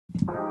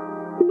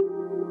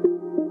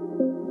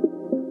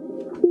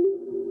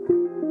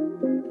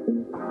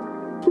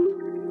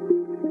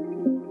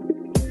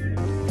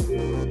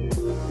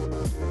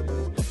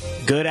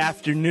Good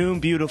afternoon,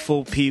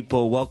 beautiful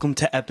people. Welcome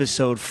to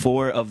episode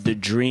 4 of The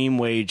Dream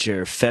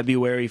Wager,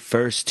 February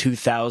 1st,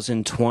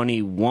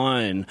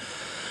 2021.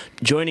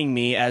 Joining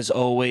me, as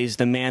always,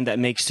 the man that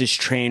makes this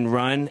train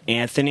run,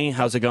 Anthony.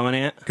 How's it going,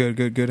 Ant?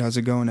 Good. How's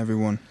it going,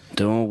 everyone?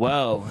 Doing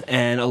well.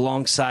 And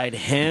alongside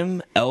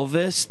him,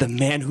 Elvis, the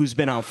man who's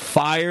been on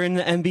fire in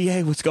the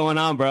NBA. What's going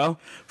on, bro?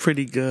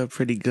 Pretty good.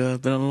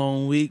 Been a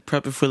long week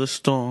prepping for the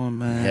storm,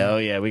 man.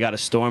 Hell yeah, we got a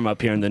storm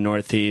up here in the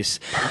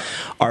Northeast.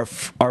 Our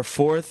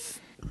fourth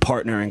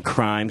partner in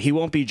crime. He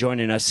won't be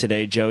joining us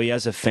today, Joe. He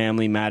has a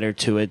family matter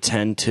to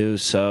attend to,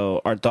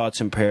 so our thoughts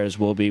and prayers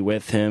will be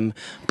with him.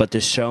 But the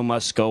show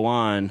must go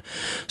on.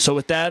 So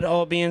with that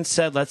all being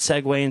said, let's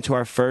segue into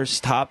our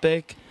first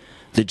topic,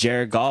 the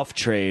Jared Goff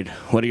trade.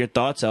 What are your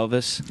thoughts,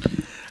 Elvis?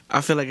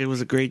 I feel like it was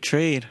a great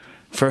trade.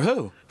 For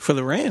who? For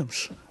the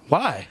Rams.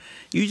 Why?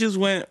 You just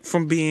went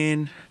from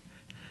being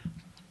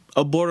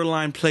a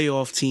borderline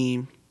playoff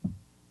team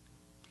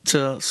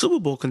to Super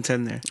Bowl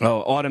contender.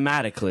 Oh,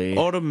 automatically.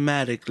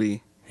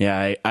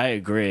 Yeah, I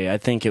agree. I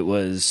think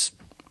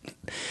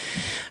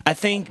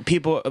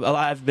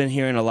I've been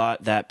hearing a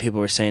lot that people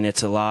were saying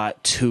it's a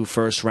lot, 2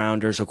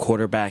 first-rounders, a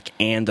quarterback,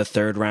 and the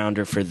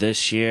third-rounder for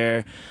this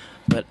year.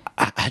 But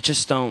I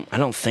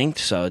don't think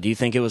so. Do you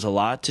think it was a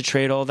lot to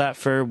trade all that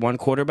for one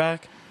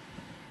quarterback?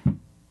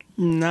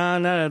 Nah,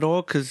 not at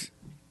all, because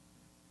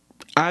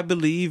I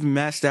believe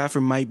Matt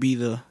Stafford might be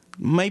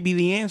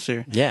the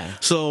answer. Yeah.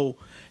 So,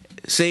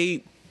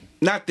 say,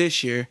 not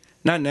this year,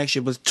 not next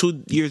year, but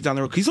 2 years down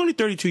the road. He's only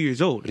 32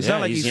 years old. It's not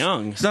like he's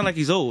young. It's not like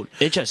he's old.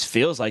 It just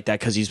feels like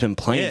that because he's been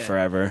playing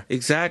forever.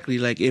 Exactly.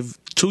 Like,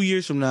 if 2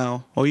 years from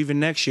now, or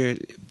even next year,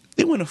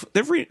 they win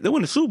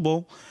a Super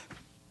Bowl,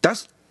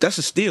 that's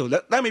a steal.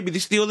 That may be the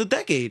steal of the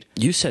decade.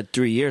 You said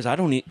 3 years. I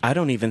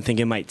don't even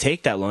think it might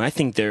take that long. I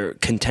think they're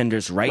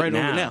contenders right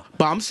now.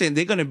 But I'm saying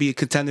they're going to be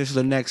contenders for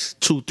the next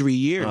 2-3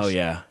 years. Oh,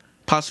 yeah.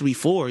 Possibly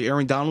 4.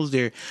 Aaron Donald's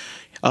there.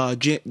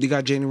 They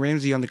got Jalen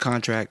Ramsey on the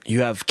contract.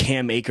 You have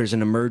Cam Akers,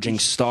 an emerging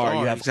star.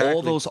 You have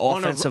all those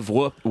offensive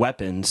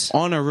weapons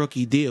on a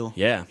rookie deal.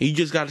 Yeah, you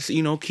just got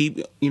to keep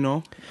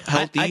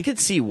healthy. I could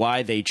see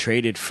why they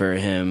traded for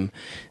him.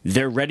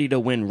 They're ready to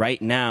win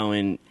right now,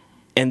 and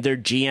their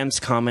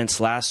GM's comments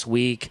last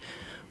week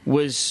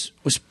was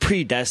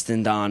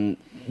predestined on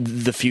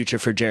the future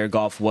for Jared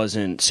Goff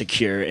wasn't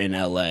secure in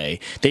LA.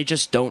 They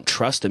just don't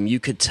trust him. You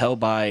could tell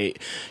by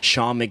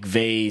Sean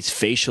McVay's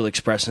facial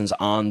expressions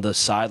on the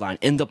sideline.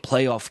 In the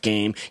playoff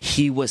game,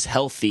 he was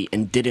healthy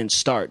and didn't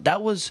start.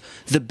 That was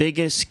the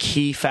biggest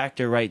key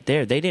factor right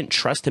there. They didn't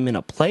trust him in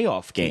a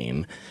playoff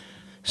game.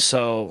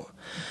 So,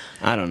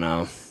 I don't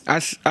know.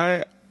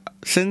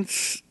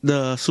 Since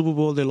the Super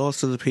Bowl they lost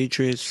to the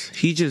Patriots,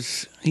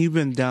 he's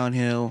been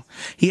downhill.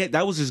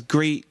 That was his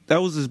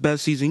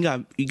best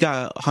season. He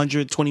got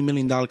 $120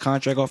 million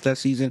contract off that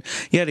season.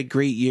 He had a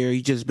great year.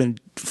 He just been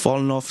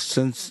falling off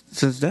since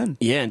then.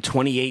 Yeah, in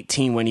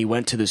 2018 when he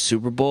went to the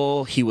Super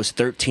Bowl, he was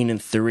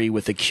 13-3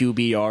 with a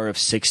QBR of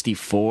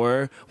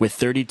 64 with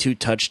 32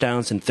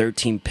 touchdowns and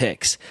 13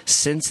 picks.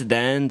 Since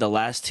then, the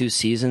last 2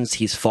 seasons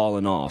he's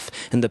fallen off.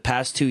 In the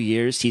past 2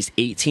 years, he's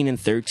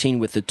 18-13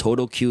 with a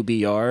total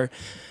QBR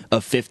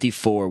of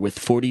 54 with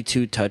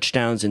 42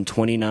 touchdowns and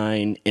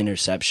 29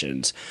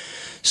 interceptions.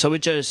 So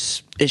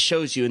it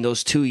shows you in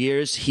those 2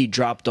 years he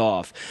dropped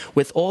off.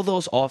 With all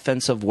those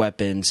offensive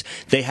weapons,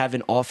 they have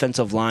an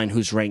offensive line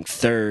who's ranked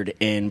 3rd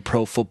in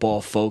Pro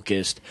Football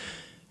Focus.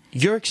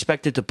 You're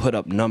expected to put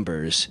up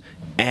numbers,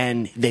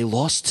 and they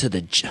lost to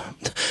the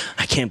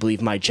I can't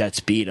believe my Jets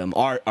beat them.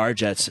 Our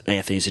Jets,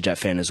 Anthony's a Jet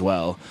fan as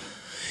well.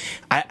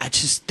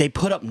 They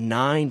put up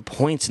 9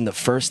 points in the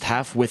first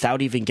half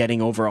without even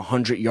getting over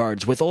 100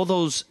 yards. With all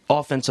those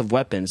offensive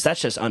weapons, that's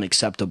just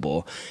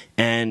unacceptable.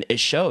 And it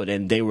showed,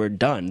 and they were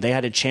done. They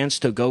had a chance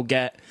to go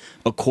get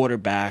a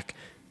quarterback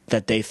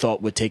that they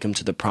thought would take them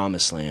to the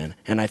promised land.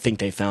 And I think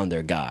they found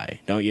their guy.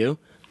 Don't you?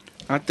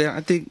 I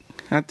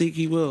think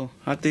he will.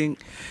 I think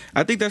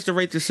that's the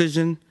right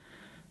decision.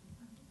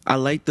 I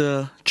like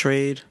the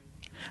trade.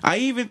 I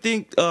even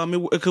think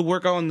it could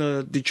work out in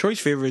the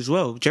Detroit's favor as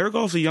well. Jared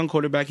Goff's a young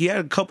quarterback. He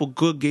had a couple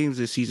good games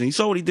this season. You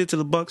saw what he did to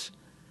the Bucs.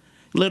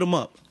 Lit him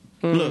up.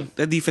 Look,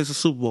 that defense is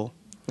Super Bowl.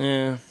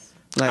 Yeah.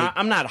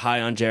 I'm not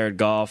high on Jared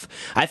Goff.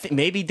 I think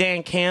maybe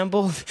Dan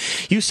Campbell.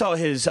 You saw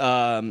his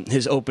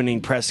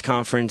opening press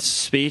conference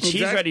speech.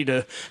 Exactly. He's ready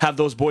to have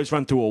those boys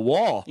run through a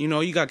wall.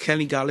 You got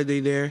Kenny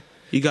Golladay there.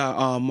 You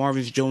got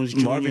Marvin Jones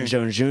Jr. Marvin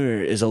Jones Jr.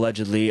 is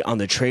allegedly on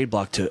the trade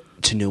block to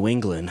New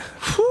England.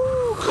 Whew.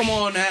 Come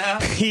on now.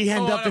 He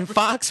end up in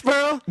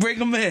Foxborough? Bring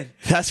him in.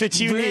 That's what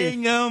you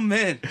need. Bring him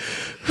in.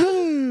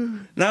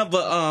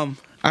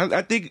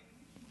 I think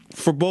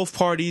for both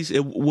parties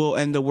it will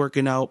end up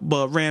working out,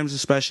 but Rams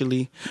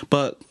especially.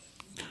 But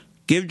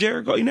give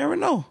Jared Goff, you never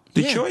know.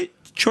 Detroit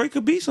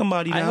could be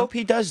somebody now. I hope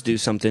he does do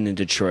something in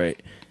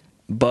Detroit.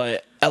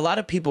 But a lot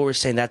of people were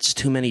saying that's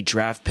too many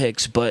draft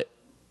picks, but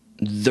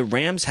the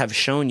Rams have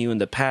shown you in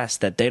the past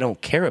that they don't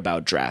care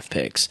about draft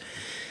picks.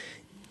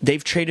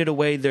 They've traded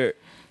away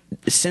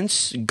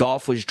since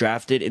Goff was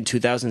drafted in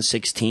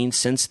 2016,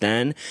 since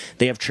then,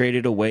 they have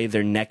traded away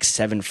their next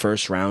 7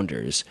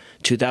 first-rounders.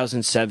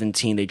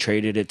 2017, they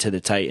traded it to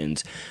the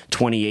Titans.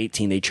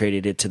 2018, they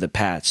traded it to the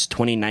Pats.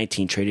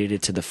 2019, traded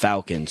it to the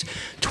Falcons.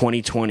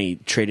 2020,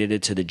 traded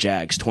it to the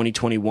Jags.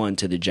 2021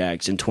 to the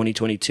Jags. And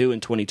 2022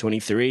 and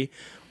 2023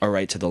 are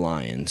right to the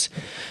Lions.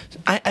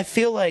 I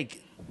feel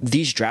like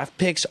these draft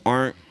picks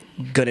aren't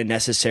going to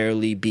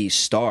necessarily be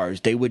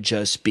stars. They would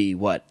just be,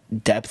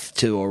 depth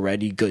to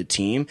already good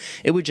team.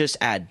 It would just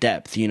add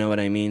depth, you know what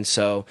I mean?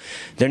 So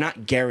they're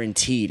not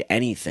guaranteed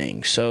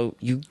anything. So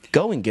you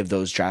go and give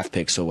those draft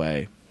picks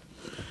away.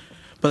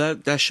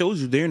 But that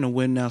shows you they're in a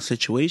win-now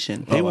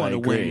situation. They want to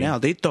win now.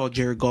 They thought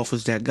Jared Goff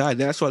was that guy.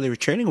 That's why they were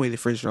trading away the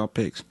first-round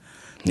picks.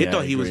 They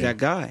thought he was that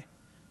guy.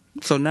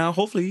 So now,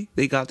 hopefully,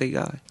 they got their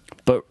guy.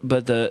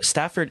 But the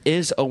Stafford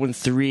is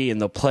 0-3 in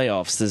the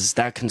playoffs. Does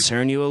that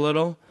concern you a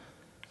little?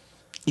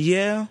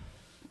 Yeah,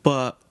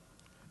 but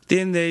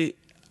then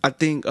I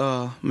think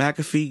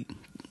McAfee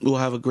will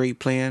have a great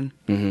plan.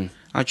 Mm-hmm.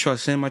 I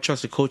trust him. I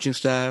trust the coaching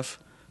staff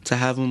to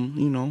have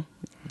him,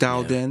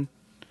 dialed in.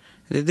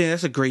 And then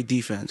that's a great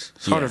defense.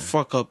 It's hard to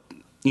fuck up.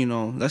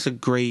 That's a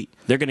great.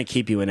 They're gonna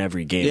keep you in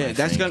every game. Yeah,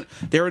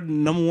 they're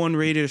number 1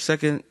 rated,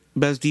 second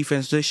best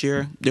defense this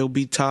year. They'll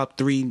be top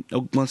 3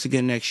 once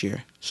again next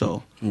year.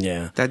 So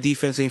that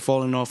defense ain't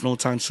falling off no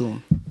time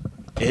soon.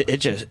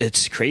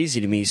 It's crazy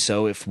to me.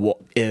 So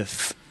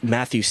if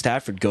Matthew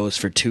Stafford goes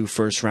for 2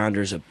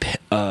 first-rounders, a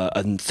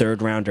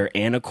third-rounder,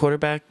 and a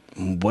quarterback,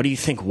 what do you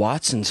think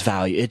Watson's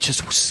value? It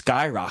just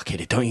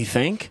skyrocketed, don't you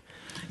think?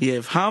 Yeah,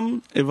 if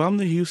I'm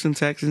the Houston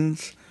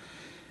Texans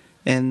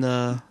and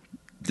the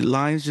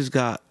Lions just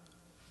got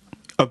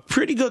a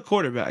pretty good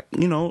quarterback,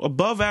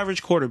 above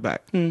average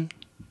quarterback,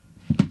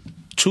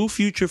 2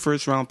 future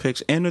first-round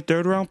picks and a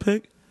third-round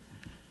pick,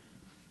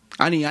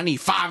 I need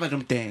 5 of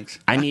them things.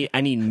 I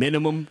need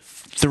minimum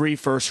 3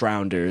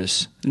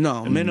 first-rounders.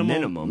 No,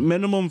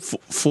 minimum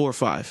 4 or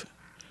 5.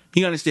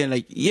 You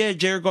understand?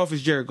 Jared Goff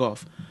is Jared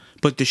Goff,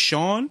 but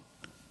Deshaun,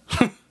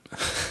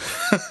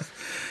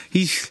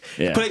 he's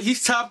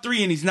top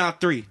 3 and he's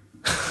not 3.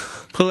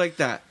 Put it like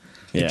that.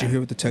 Yeah. Did you hear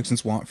what the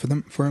Texans want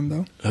for him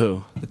though?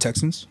 Who? The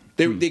Texans.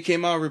 They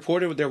came out and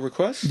reported with their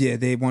request. Yeah,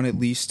 they want at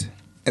least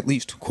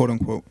quote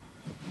unquote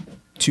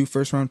 2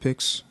 first-round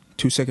picks,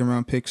 2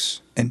 second-round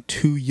picks, and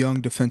 2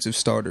 young defensive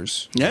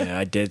starters. Yeah,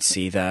 I did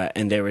see that,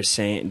 and they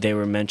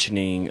were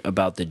mentioning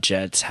about the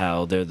Jets,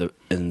 how they're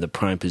in the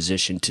prime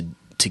position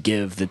to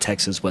give the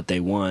Texans what they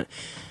want,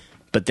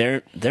 but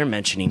they're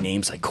mentioning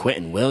names like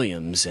Quentin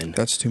Williams, and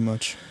that's too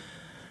much.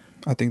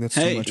 I think that's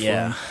too much.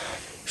 Yeah,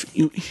 for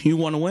him. You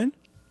want to win,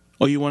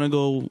 or you want to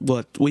go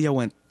what? We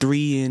went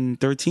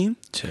 3-13.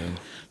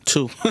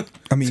 2.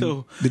 I mean,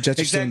 2. the Jets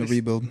are still in the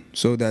rebuild,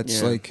 so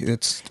that's in that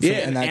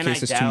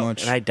case, it's too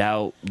much. And I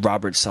doubt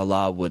Robert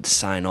Saleh would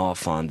sign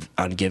off on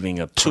giving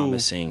a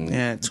promising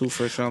 2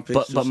 first-round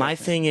picks. But my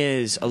thing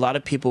is, a lot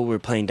of people were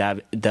playing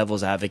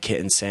devil's advocate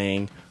and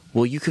saying,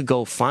 well, you could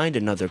go find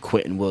another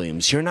Quentin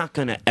Williams. You're not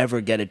going to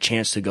ever get a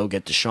chance to go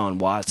get Deshaun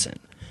Watson,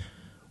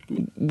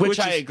 which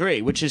I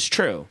agree, which is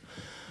true.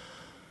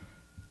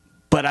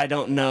 But I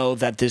don't know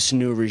that this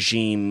new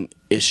regime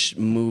is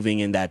moving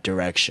in that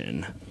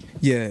direction.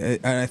 Yeah,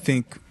 and I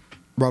think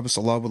Robert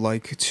Saleh would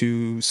like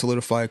to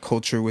solidify a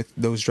culture with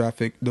those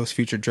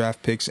future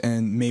draft picks,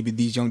 and maybe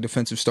these young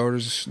defensive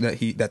starters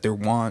that they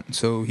want,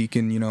 so he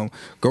can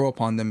grow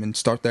upon them and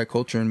start that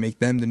culture and make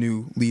them the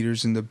new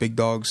leaders and the big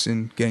dogs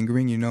in Gang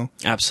Green.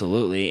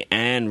 Absolutely.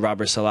 And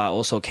Robert Saleh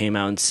also came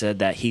out and said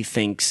that he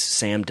thinks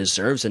Sam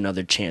deserves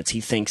another chance.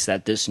 He thinks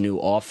that this new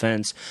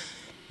offense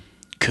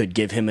could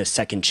give him a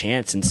second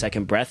chance and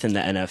second breath in the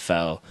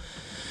NFL.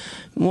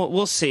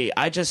 We'll see.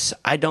 I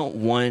don't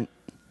want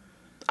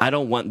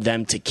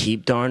them to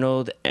keep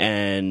Darnold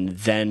and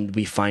then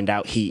we find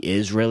out he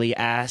is really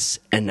ass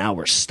and now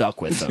we're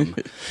stuck with him.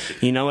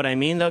 You know what I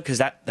mean, though? Because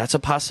that's a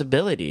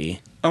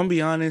possibility. I'm going to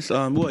be honest.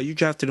 You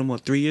drafted him,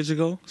 3 years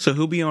ago? So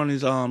he'll be on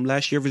his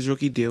last year of his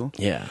rookie deal.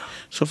 Yeah.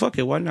 So fuck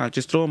it. Why not?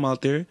 Just throw him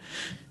out there.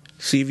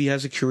 See if he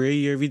has a career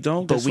year. If he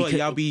don't, guess what?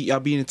 Y'all be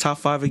in the top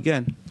 5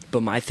 again.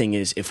 But my thing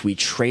is, if we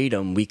trade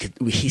him,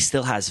 he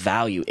still has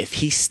value. If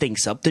he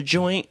stinks up the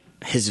joint,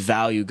 his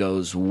value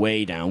goes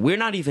way down. We're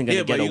not even going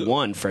to get a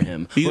 1 for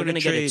him. We're going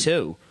to get a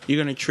 2.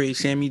 You're going to trade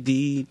Sammy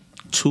D,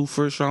 2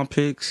 first-round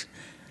picks,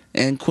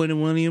 and Quentin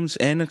Williams,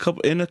 and a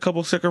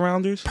couple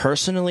second-rounders?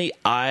 Personally,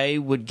 I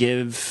would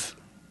give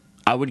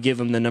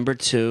him the number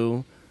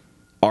 2,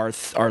 our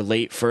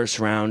late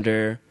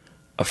first-rounder,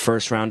 a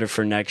first-rounder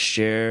for next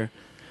year,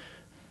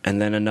 and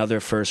then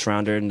another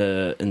first-rounder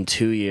in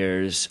 2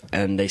 years,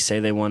 and they say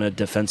they want a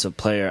defensive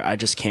player. I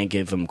just can't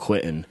give him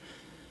Quentin.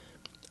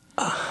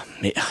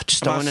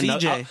 Just throwing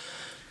CJ.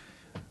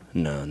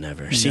 No,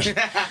 never.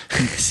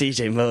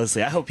 CJ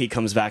Mosley. I hope he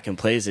comes back and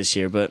plays this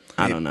year, but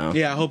I don't know.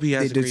 Yeah, I hope he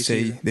has.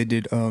 They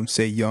did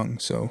say young,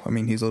 so I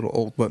mean he's a little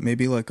old, but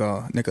maybe like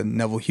a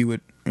Neville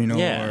Hewitt,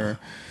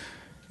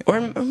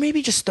 or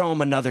maybe just throw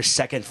him another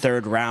second,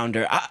 third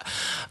rounder.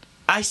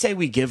 I say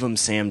we give him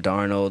Sam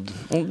Darnold.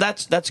 Well,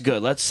 that's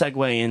good. Let's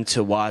segue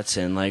into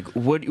Watson. Like,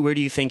 where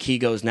do you think he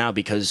goes now?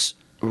 Because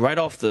right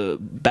off the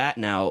bat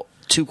now,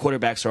 2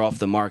 quarterbacks are off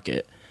the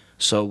market.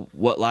 So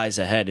what lies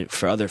ahead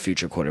for other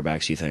future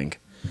quarterbacks, you think?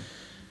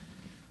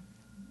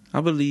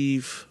 I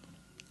believe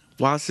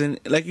Watson,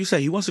 like you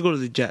said, he wants to go to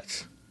the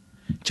Jets.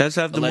 Jets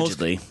have the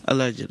Allegedly. most...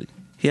 Allegedly.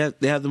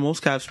 They have the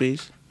most cap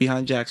space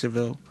behind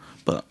Jacksonville,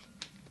 but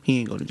he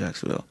ain't going to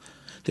Jacksonville.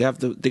 They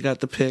got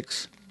the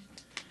picks.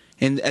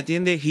 And at the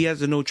end of the day, he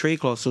has a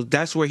no-trade clause, so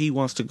that's where he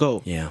wants to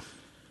go. Yeah.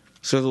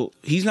 So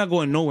he's not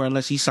going nowhere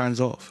unless he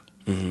signs off.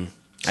 Mm-hmm.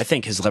 I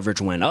think his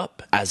leverage went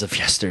up as of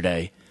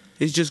yesterday.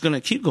 It's just going to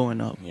keep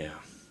going up. Yeah.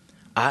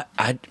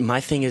 My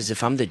thing is,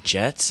 if I'm the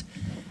Jets,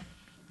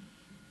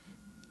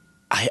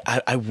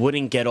 I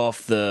wouldn't get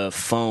off the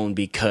phone,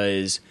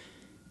 because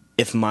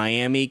if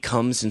Miami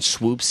comes and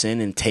swoops in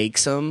and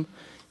takes him,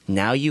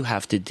 now you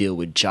have to deal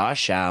with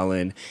Josh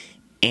Allen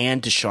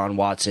and Deshaun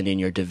Watson in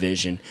your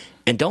division.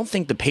 And don't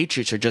think the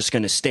Patriots are just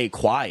going to stay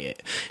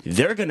quiet.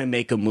 They're going to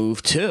make a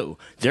move too.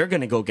 They're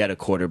going to go get a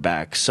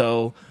quarterback.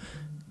 So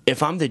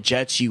if I'm the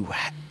Jets,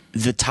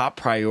 the top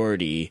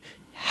priority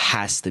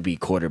has to be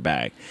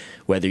quarterback.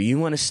 Whether you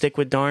want to stick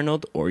with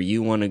Darnold or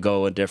you want to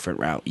go a different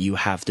route, you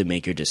have to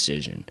make your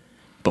decision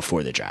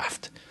before the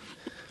draft.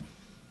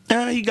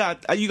 You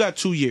got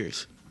 2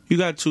 years. You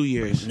got 2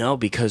 years. No,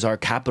 because our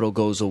capital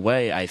goes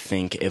away, I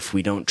think, if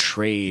we don't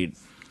trade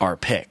our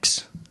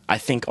picks. I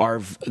think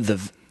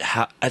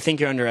I think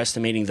you're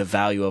underestimating the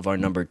value of our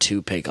number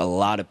 2 pick. A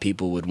lot of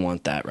people would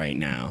want that right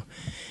now.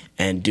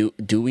 And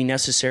do we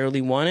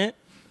necessarily want it?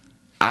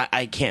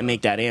 I can't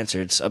make that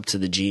answer. It's up to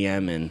the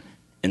GM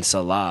and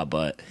Salah,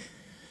 but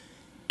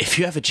if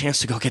you have a chance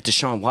to go get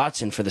Deshaun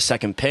Watson for the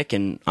 2nd pick,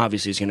 and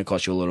obviously it's going to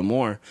cost you a little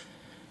more,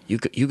 you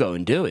go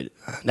and do it.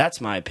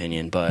 That's my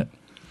opinion. But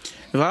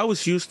if I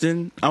was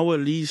Houston, I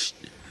would at least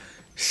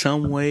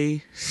some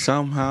way,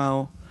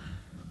 somehow,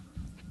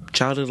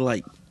 try to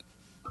like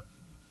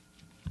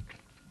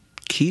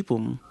keep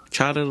him.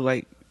 Try to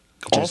like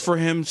just offer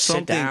him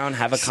something. Sit down,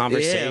 have a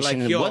conversation. Yeah,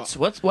 like,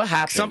 yo, what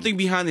happened? Something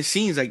behind the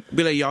scenes, like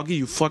be like, y'all give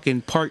you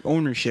fucking part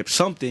ownership,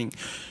 something.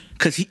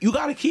 Because you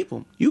got to keep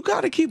him. You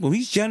got to keep him.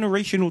 He's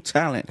generational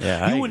talent.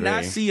 Yeah, I you would agree.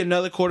 not see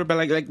another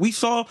quarterback like we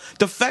saw.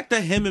 The fact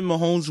that him and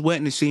Mahomes went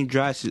in the same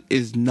draft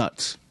is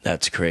nuts.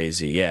 That's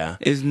crazy, yeah.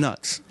 It's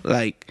nuts.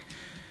 Like,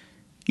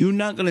 you're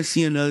not going to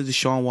see another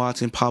Deshaun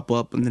Watson pop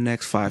up in the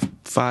next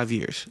five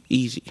years.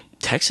 Easy.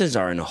 Texans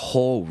are in a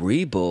whole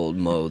rebuild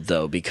mode,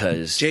 though,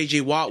 because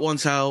J.J. Watt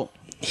wants out.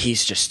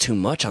 he's just too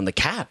much on the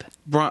cap.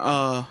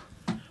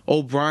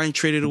 O'Brien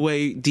traded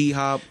away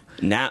D-Hop.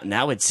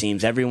 Now it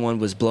seems everyone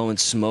was blowing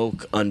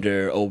smoke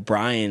under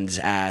O'Brien's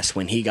ass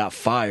when he got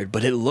fired,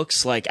 but it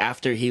looks like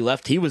after he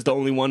left, he was the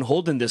only one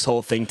holding this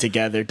whole thing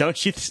together.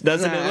 Doesn't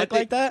it look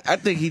like that? I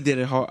think he did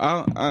it hard.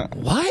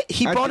 What?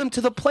 He brought him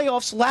to the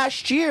playoffs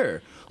last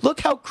year.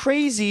 Look how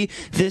crazy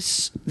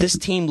this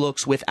team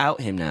looks without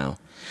him now.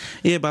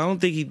 Yeah, but I don't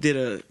think he did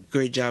a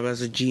great job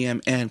as a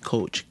GM and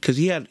coach because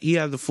he had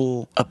the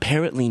full.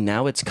 Apparently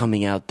now it's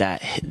coming out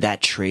that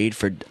trade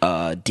for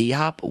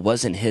D-Hop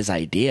wasn't his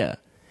idea.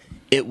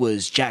 It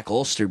was Jack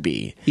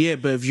Olsterby. Yeah,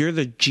 but if you're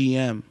the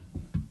GM,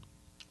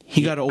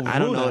 he got to overrule. I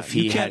don't know if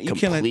he had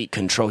complete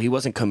control. He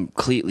wasn't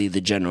completely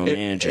the general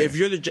manager. If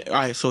you're all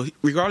right, so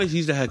regardless,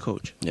 he's the head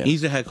coach. Yeah.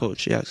 He's the head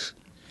coach, yes.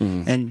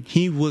 Mm-hmm. And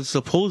he was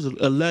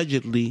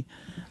allegedly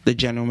the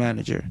general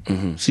manager.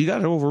 Mm-hmm. So you got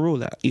to overrule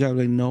that. You got to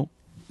be like, no.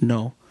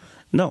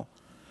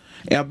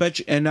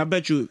 And I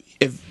bet you,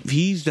 if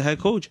he's the head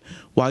coach,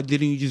 why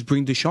didn't you just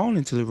bring Deshaun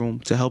into the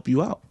room to help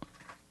you out?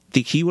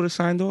 Think he would have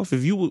signed off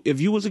if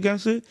you was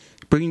against it?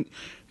 Bring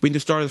the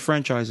start of the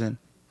franchise in.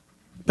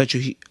 Bet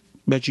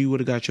you would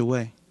have got your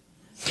way.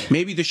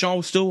 Maybe Deshaun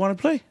would still want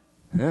to play.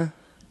 Yeah.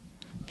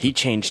 He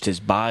changed his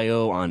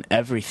bio on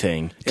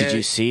everything. Did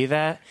you see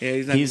that?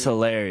 Yeah, he's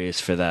hilarious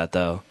for that,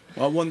 though.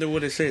 I wonder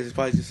what it says. It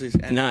probably just says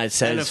it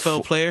says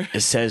NFL player.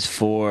 It says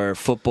for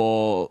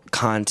football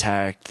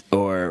contact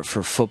or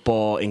for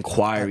football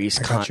inquiries.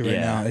 I got you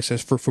right now. It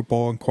says for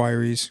football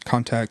inquiries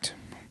contact.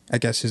 I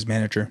guess his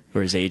manager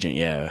or his agent.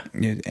 Yeah,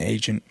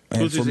 agent.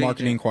 And Who's for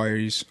marketing agent?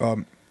 Inquiries,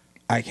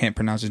 I can't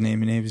pronounce his name.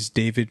 His name is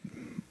David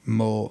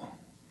Mull.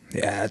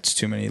 Yeah, it's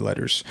too many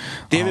letters.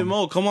 David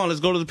Mull, come on,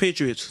 let's go to the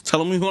Patriots.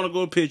 Tell him we want to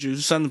go to the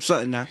Patriots. Send them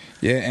something now.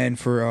 Yeah, and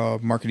for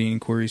marketing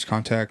inquiries,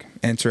 contact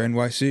Answer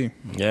NYC.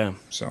 Yeah.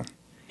 So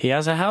he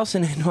has a house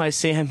in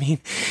NYC. I mean,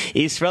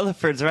 East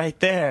Rutherford's right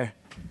there.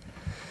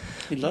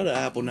 He love the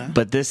apple now.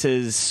 But this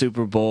is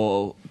Super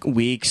Bowl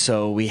week,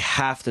 so we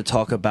have to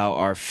talk about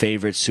our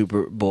favorite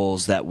Super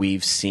Bowls that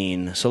we've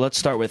seen. So let's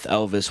start with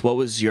Elvis. What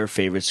was your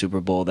favorite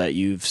Super Bowl that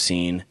you've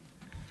seen?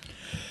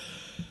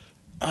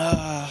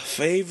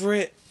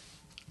 Favorite?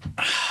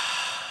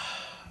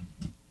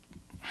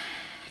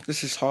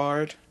 This is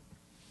hard.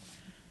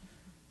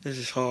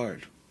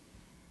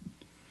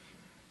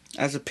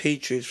 As a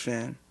Patriots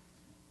fan,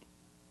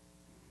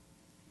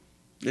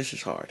 this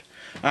is hard.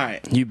 All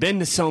right. You've been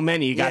to so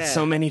many. You got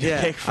so many to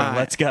pick from. Right.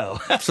 Let's go.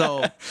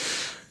 So,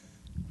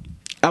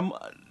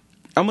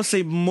 I'm gonna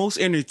say most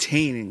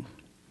entertaining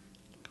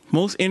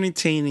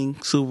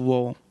Super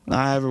Bowl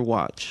I ever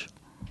watched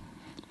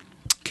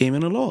came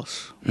in a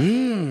loss.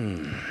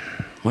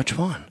 Which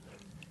one?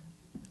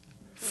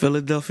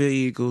 Philadelphia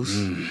Eagles,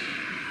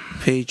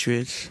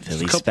 Patriots.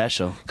 Philly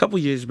special. A couple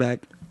years back,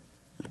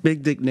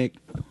 Big Dick Nick,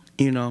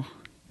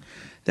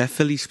 that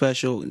Philly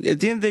special. At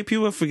the end of the day,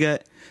 people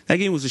forget that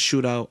game was a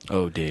shootout.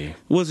 Oh, D. It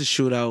was a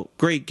shootout.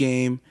 Great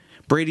game.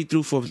 Brady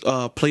threw for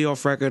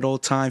playoff record all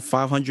time,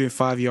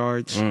 505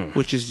 yards,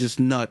 which is just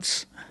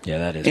nuts. Yeah,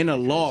 that is. In a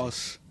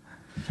loss.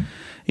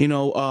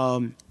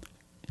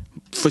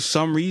 For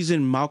some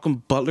reason,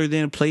 Malcolm Butler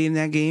didn't play in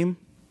that game.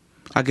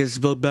 I guess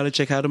Bill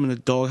Belichick had him in the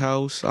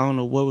doghouse. I don't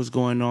know what was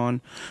going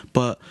on,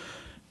 but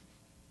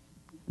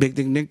Big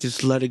Dick Nick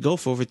just let it go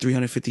for over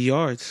 350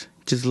 yards.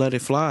 Just let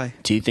it fly.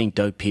 Do you think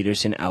Doug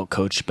Peterson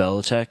outcoached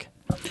Belichick?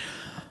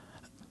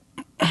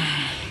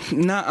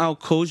 Not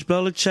outcoached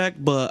Belichick,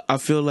 but I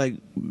feel like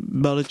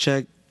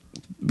Belichick,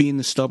 being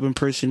the stubborn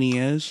person he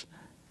is,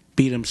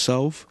 beat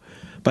himself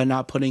by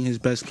not putting his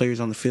best players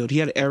on the field. He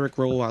had Eric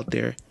Rowe out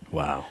there.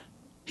 Wow.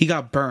 He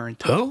got burned.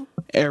 Who?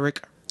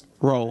 Eric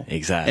Rowe.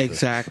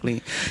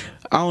 Exactly.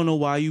 I don't know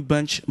why you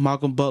bench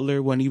Malcolm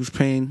Butler when he was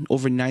playing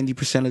over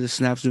 90% of the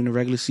snaps during the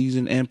regular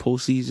season and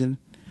postseason.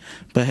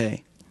 But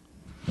hey,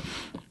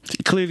 he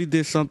clearly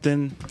did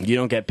something. You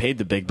don't get paid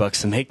the big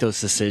bucks to make those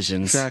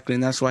decisions. Exactly,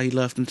 and that's why he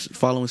left the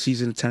following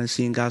season in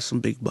Tennessee and got some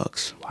big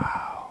bucks.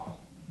 Wow.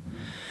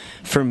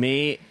 For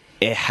me,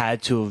 it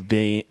had to have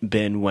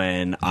been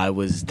when I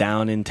was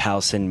down in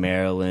Towson,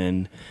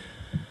 Maryland.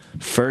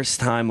 First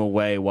time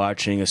away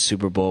watching a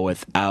Super Bowl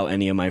without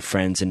any of my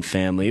friends and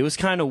family. It was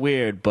kind of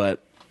weird,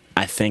 but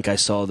I think I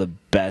saw the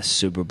best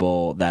Super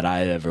Bowl that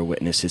I ever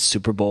witnessed. It's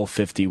Super Bowl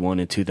 51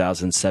 in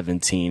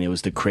 2017. It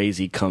was the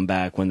crazy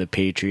comeback when the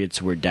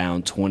Patriots were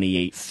down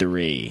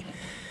 28-3.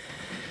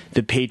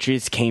 The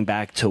Patriots came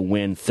back to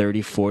win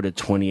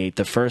 34-28.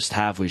 The first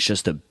half was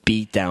just a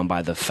beatdown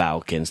by the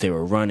Falcons. They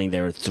were running,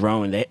 they were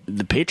throwing.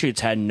 The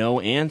Patriots had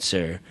no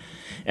answer.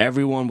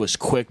 Everyone was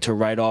quick to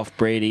write off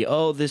Brady.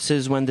 Oh, this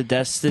is when the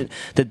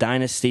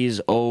dynasty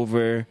is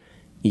over.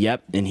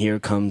 Yep, and here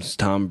comes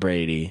Tom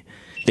Brady.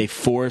 They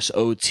force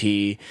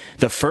OT,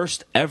 the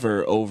first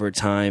ever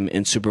overtime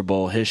in Super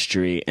Bowl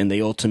history, and they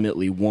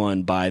ultimately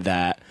won by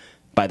that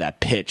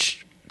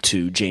pitch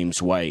to James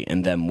White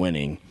and them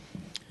winning.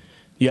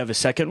 You have a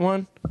second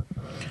one?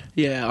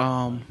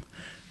 Yeah,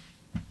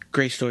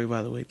 great story,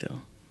 by the way,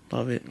 though.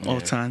 Love it all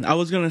the time. I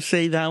was going to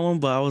say that one,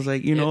 but I was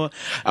like, what?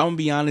 I'm going to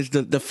be honest.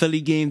 The Philly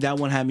game, that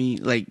one had me,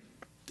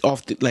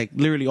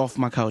 literally off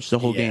my couch the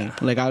whole game.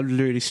 Like, I was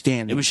literally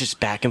standing. It was just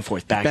back and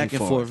forth.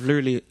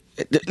 Literally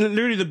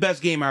the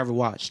best game I ever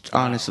watched,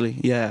 honestly.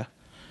 Wow. Yeah.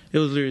 It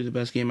was literally the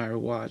best game I ever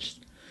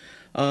watched.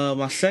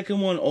 My second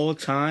one all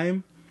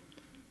time,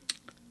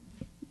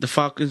 the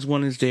Falcons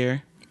one is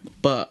there.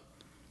 But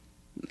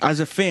as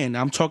a fan,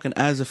 I'm talking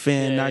as a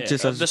fan, not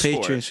just as a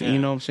Patriots. You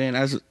know what I'm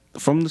saying?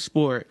 From the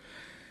sport,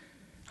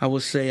 I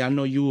would say, I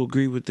know you will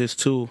agree with this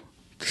too,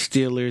 the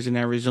Steelers and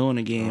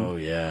Arizona game. Oh,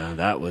 yeah.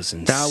 That was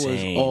insane. That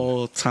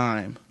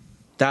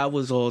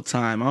was all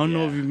time. I don't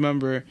know if you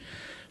remember,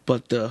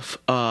 but the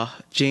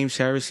James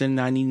Harrison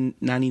 99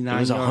 it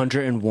was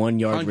 101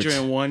 yard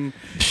 101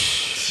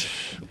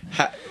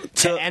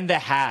 to end the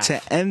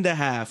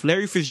half.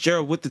 Larry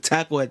Fitzgerald with the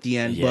tackle at the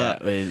end,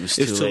 but it was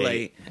too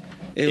late.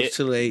 It was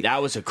too late.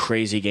 That was a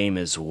crazy game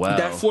as well.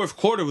 That fourth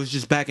quarter was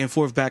just back and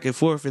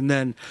forth, and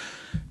then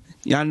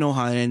y'all know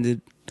how it ended.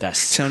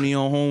 That's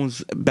Antonio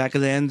Holmes back of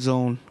the end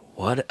zone.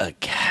 What a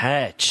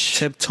catch.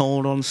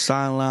 Tiptoed on the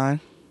sideline.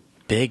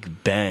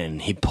 Big Ben.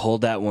 He pulled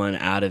that one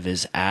out of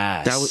his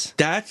ass.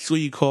 That's what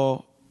you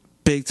call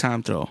big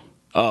time throw.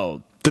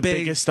 Oh, the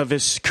biggest of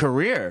his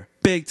career.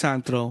 Big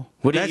time throw.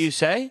 What did you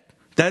say?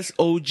 That's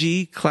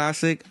OG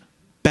classic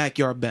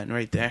backyard Ben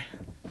right there.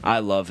 I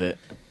love it.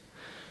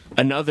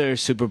 Another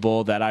Super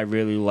Bowl that I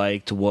really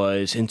liked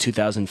was in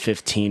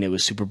 2015. It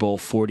was Super Bowl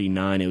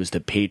 49. It was the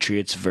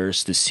Patriots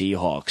versus the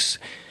Seahawks.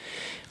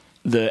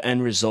 The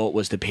end result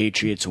was the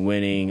Patriots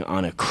winning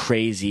on a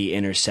crazy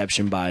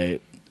interception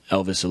by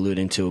Elvis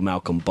alluding to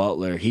Malcolm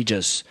Butler. He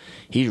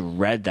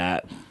read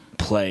that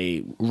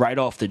play right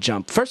off the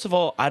jump. First of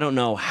all, I don't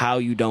know how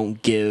you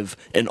don't give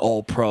an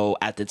all-pro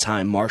at the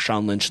time,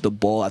 Marshawn Lynch, the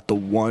ball at the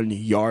 1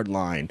 yard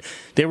line.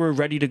 They were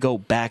ready to go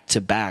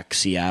back-to-back,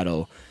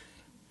 Seattle.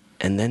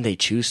 And then they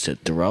choose to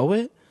throw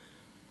it?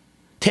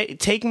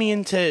 Take me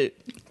into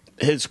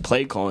his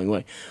play calling.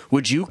 Like,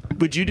 would you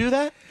do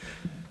that?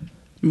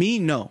 Me,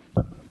 no.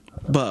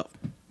 But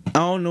I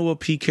don't know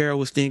what Pete Carroll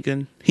was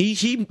thinking.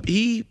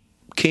 He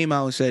came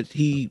out and said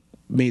he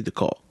made the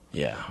call.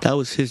 Yeah. That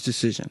was his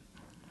decision.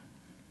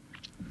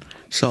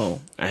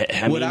 So,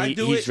 would I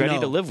do he's ready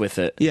to live with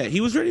it. Yeah,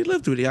 he was ready to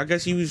live with it. I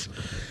guess he was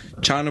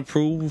trying to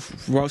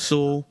prove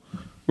Russell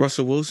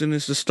Wilson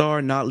is the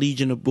star, not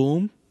Legion of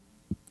Boom.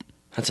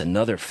 That's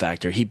another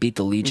factor. He beat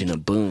the Legion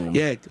of Boom.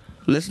 Yeah,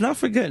 let's not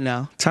forget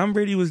now. Tom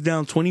Brady was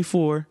down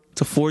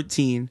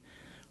 24-14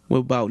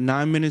 with about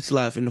 9 minutes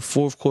left in the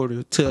fourth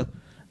quarter to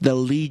the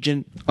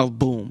Legion of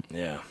Boom.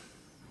 Yeah.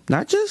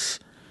 not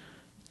just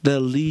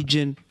the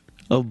Legion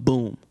of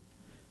Boom.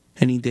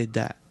 And he did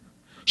that.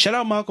 Shout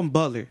out Malcolm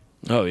Butler.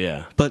 Oh,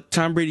 yeah. But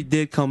Tom Brady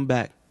did come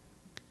back.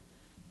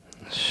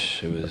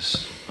 It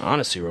was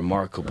honestly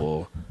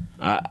remarkable.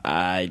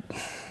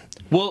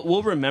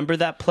 We'll remember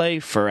that play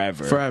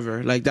forever.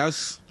 Forever. Like,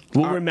 that's...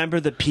 We'll remember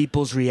the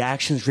people's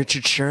reactions.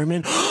 Richard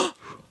Sherman.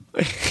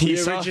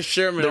 Richard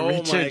Sherman. The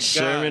Richard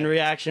Sherman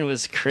reaction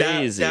was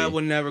crazy. That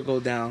would never go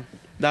down.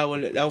 That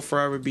will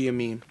forever be a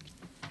meme.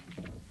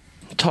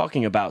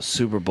 Talking about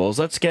Super Bowls,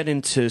 let's get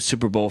into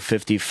Super Bowl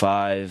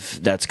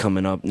 55 that's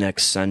coming up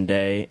next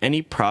Sunday.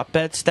 Any prop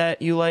bets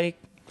that you like,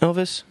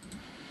 Elvis?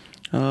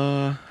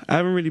 I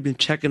haven't really been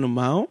checking them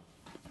out,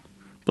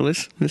 but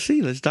let's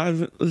see. Let's dive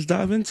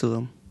into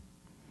them.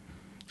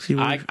 See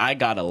what I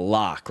got a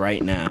lock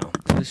right now.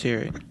 Let's hear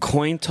it.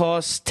 Coin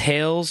toss,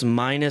 tails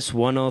minus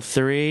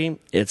 103.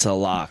 It's a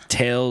lock.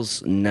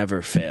 Tails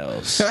never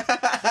fails.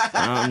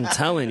 I'm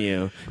telling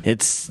you.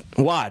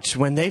 Watch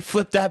when they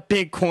flip that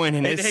big coin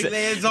and it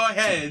lands on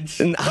heads.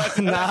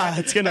 Nah,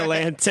 it's gonna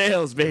land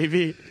tails,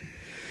 baby.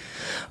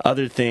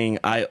 Other thing,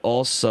 I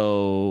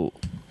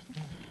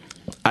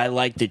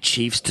like the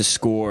Chiefs to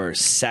score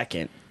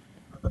second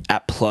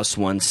at plus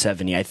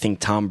 170. I think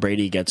Tom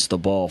Brady gets the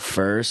ball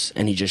first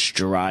and he just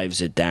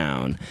drives it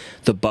down.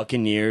 The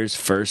Buccaneers'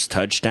 first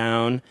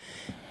touchdown,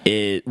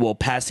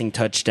 passing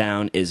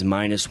touchdown is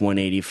minus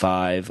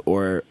 185,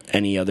 or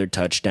any other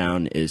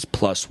touchdown is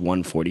plus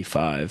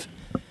 145.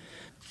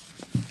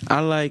 I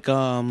like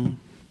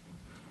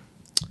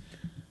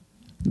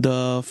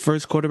the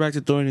first quarterback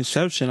to throw an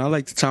interception. I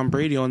like Tom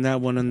Brady on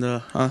that one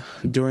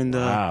during the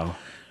Wow.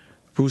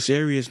 Bruce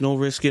Arians, no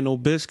risk it, no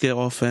biscuit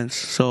offense.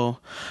 So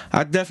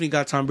I definitely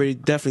got Tom Brady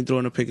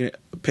throwing a picking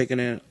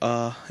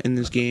in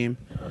this game,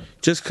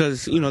 just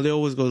because they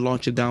always go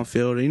launch it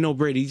downfield. And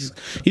Brady,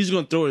 he's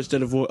going to throw it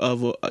instead of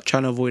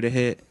trying to avoid a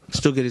hit,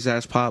 still get his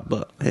ass popped.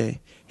 But hey,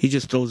 he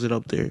just throws it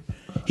up there.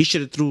 He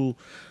should have threw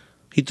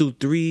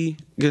 3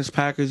 against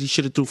Packers. He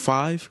should have threw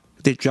 5.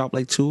 They dropped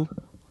like 2.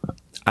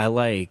 I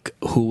like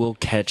who will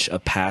catch a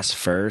pass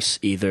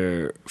first,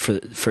 either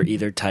for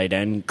either tight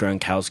end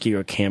Gronkowski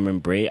or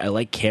Cameron Brate. I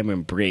like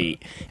Cameron Brate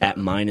at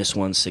minus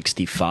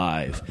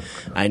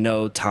 165. I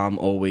know Tom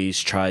always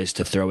tries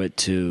to throw it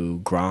to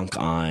Gronk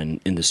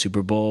in the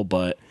Super Bowl,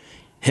 but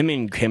him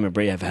and Cameron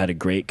Brate have had a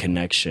great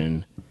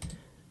connection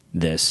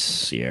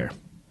this year.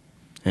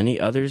 Any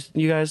others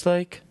you guys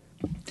like?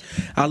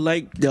 I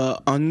like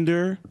the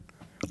under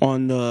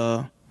on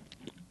the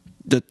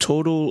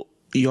total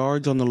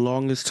yards on the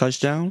longest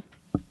touchdown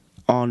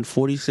on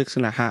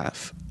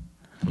 46.5.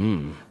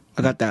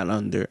 I got that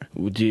under.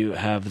 Do you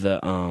have the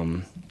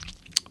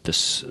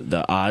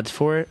odds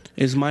for it?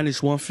 It's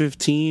minus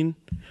 115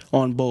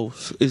 on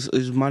both.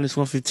 Is minus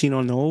 115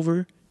 on the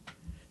over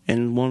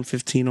and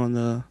 115 on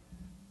the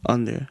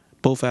under.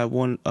 Both at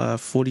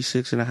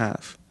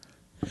 46.5.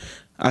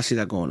 I see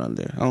that going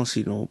under. I don't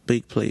see no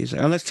big plays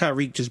unless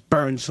Tyreek just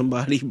burns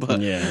somebody.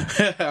 But yeah.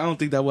 I don't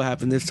think that will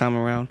happen this time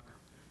around.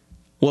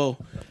 Well,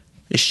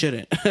 it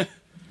shouldn't.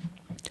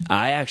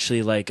 I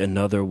actually like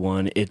another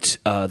one. It's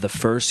the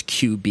first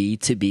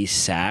QB to be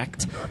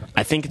sacked.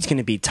 I think it's going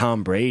to be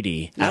Tom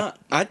Brady. No,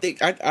 I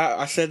think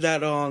I said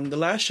that on the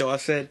last show. I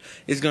said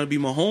it's going to be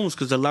Mahomes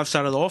because the left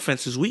side of the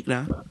offense is weak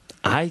now.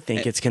 I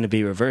think it's going to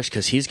be reversed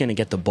because he's going to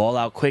get the ball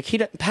out quick.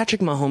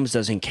 Patrick Mahomes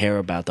doesn't care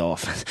about the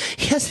offense.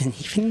 He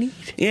doesn't even need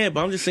it. Yeah,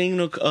 but I'm just saying,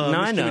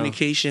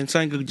 miscommunication.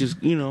 Something could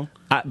just,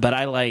 But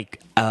I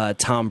like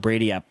Tom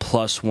Brady at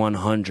plus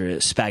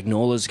 100.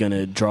 Spagnola's going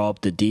to draw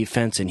up the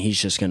defense, and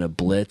he's just going to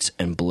blitz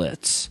and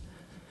blitz.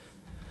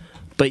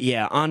 But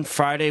yeah, on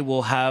Friday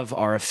we'll have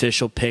our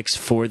official picks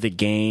for the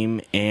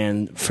game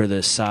and for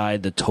the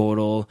side, the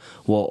total.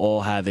 We'll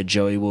all have it.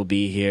 Joey will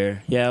be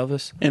here. Yeah,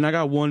 Elvis? And I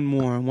got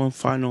one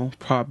final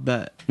prop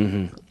bet.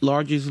 Mm-hmm.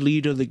 Largest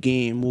lead of the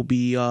game will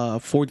be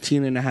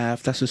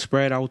 14.5. That's a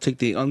spread. I will take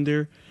the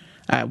under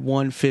at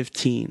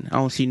 115. I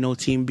don't see no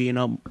team being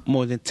up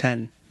more than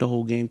 10 the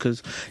whole game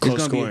because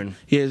close scoring.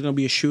 It's going to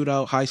be a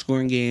shootout,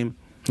 high-scoring game.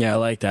 Yeah, I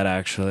like that,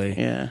 actually.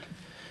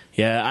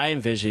 Yeah, I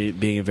envision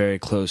it being very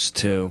close,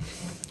 too.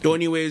 The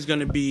only way is going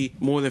to be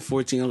more than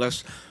 14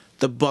 unless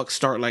the Bucs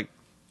start like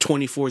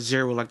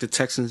 24-0 like the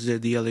Texans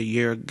did the other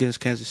year against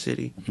Kansas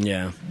City.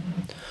 Yeah.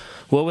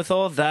 Well, with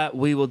all of that,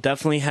 we will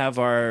definitely have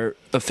our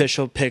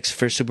official picks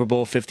for Super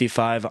Bowl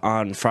 55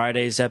 on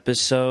Friday's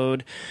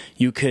episode.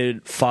 You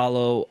could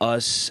follow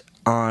us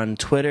on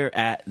Twitter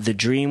at The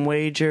Dream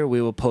Wager.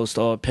 We will post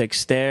all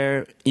picks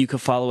there. You can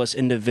follow us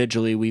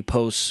individually. We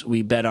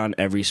bet on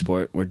every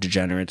sport. We're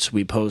degenerates.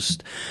 We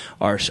post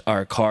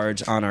our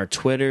cards on our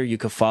Twitter. You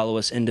can follow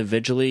us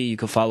individually. You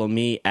can follow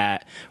me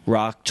at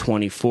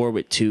Rock24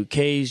 with 2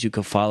 Ks. You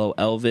can follow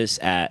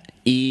Elvis at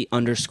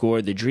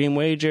 _The Dream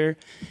Wager.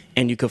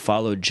 And you can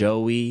follow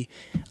Joey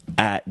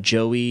at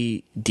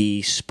Joey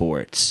D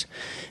Sports.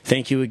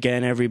 Thank you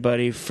again,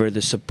 everybody, for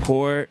the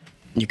support.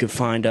 You can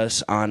find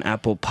us on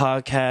Apple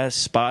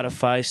Podcasts,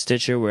 Spotify,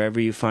 Stitcher, wherever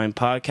you find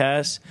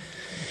podcasts.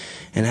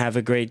 And have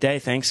a great day.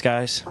 Thanks,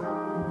 guys.